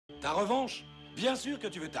Ta revanche? Bien sûr que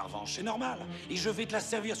tu veux ta revanche, c'est normal. Et je vais te la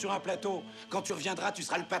servir sur un plateau. Quand tu reviendras, tu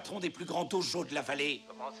seras le patron des plus grands dojos de la vallée.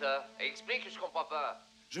 Comment ça? Explique, je comprends pas.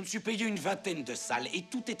 Je me suis payé une vingtaine de salles et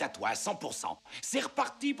tout est à toi, à 100%. C'est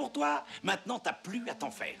reparti pour toi. Maintenant, t'as plus à t'en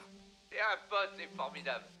faire. T'es un pote, c'est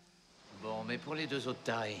formidable. Bon, mais pour les deux autres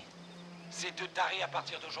tarés... Ces deux tarés, à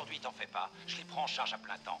partir d'aujourd'hui, t'en fais pas. Je les prends en charge à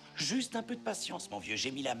plein temps. Juste un peu de patience, mon vieux. J'ai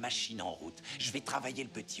mis la machine en route. Je vais travailler le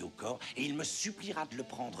petit au corps et il me suppliera de le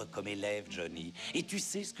prendre comme élève, Johnny. Et tu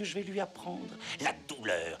sais ce que je vais lui apprendre? La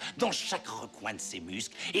douleur dans chaque recoin de ses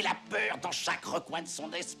muscles et la peur dans chaque recoin de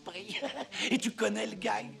son esprit. Et tu connais le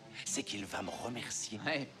gars? C'est qu'il va me remercier.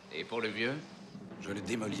 Ouais, et pour le vieux? Je le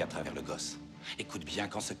démolis à travers le gosse. Écoute bien,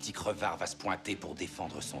 quand ce petit crevard va se pointer pour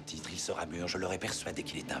défendre son titre, il sera mûr, je l'aurai persuadé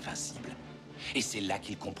qu'il est invincible. Et c'est là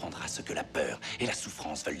qu'il comprendra ce que la peur et la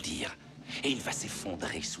souffrance veulent dire. Et il va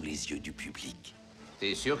s'effondrer sous les yeux du public.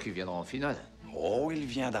 T'es sûr qu'il viendra en finale? Oh, il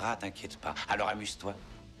viendra, t'inquiète pas. Alors amuse-toi.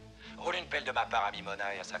 Roule une pelle de ma part à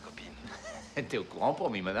Mimona et à sa copine. T'es au courant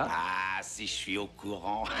pour Mimona? Ah, si je suis au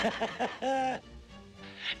courant. Il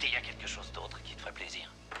y a quelque chose d'autre qui te ferait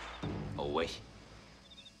plaisir? Oh ouais.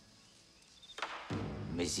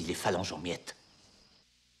 Mais il est phalange en miettes.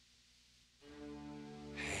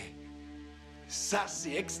 Ça,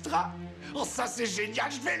 c'est extra. Oh, ça, c'est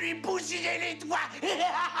génial. Je vais lui bousiller les doigts.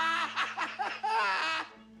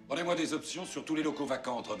 Donnez-moi des options sur tous les locaux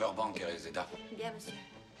vacants entre Burbank et Reseda. Bien, monsieur.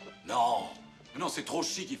 Non. Non, c'est trop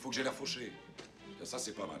chic. Il faut que j'aille la faucher. Ça,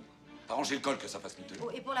 c'est pas mal. Arrangez le col que ça fasse miteux.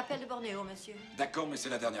 Oh, et pour l'appel de Bornéo, monsieur? D'accord, mais c'est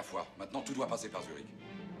la dernière fois. Maintenant, tout doit passer par Zurich.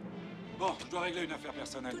 Bon, je dois régler une affaire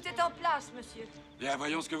personnelle. Tout est en place, monsieur. Bien,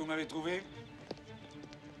 voyons ce que vous m'avez trouvé.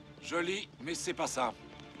 Joli, mais c'est pas ça.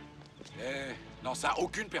 Eh, non, ça a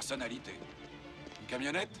aucune personnalité. Une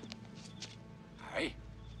camionnette? Ah oui.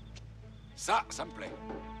 Ça me plaît.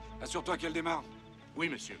 Assure-toi qu'elle démarre. Oui,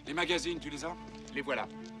 monsieur. Les magazines, tu les as? Les voilà.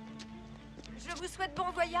 Je vous souhaite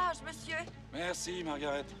bon voyage, monsieur. Merci,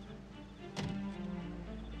 Margaret.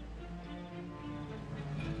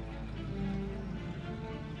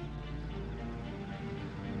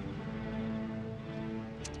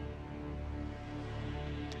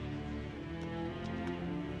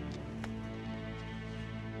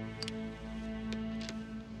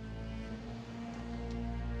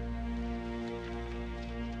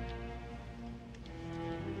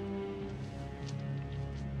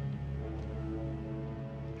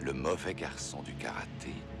 Le mauvais garçon du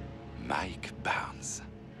karaté, Mike Barnes.